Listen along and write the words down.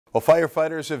Well,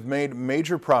 firefighters have made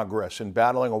major progress in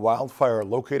battling a wildfire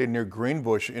located near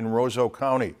Greenbush in Roseau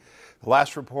County. The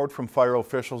last report from fire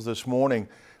officials this morning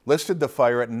listed the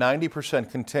fire at 90%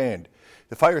 contained.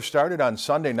 The fire started on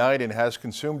Sunday night and has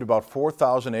consumed about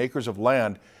 4,000 acres of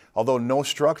land, although no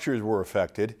structures were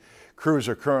affected. Crews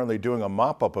are currently doing a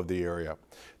mop-up of the area.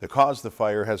 The cause of the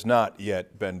fire has not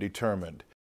yet been determined.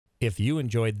 If you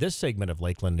enjoyed this segment of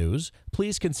Lakeland News,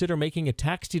 please consider making a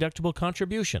tax-deductible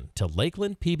contribution to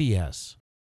Lakeland PBS.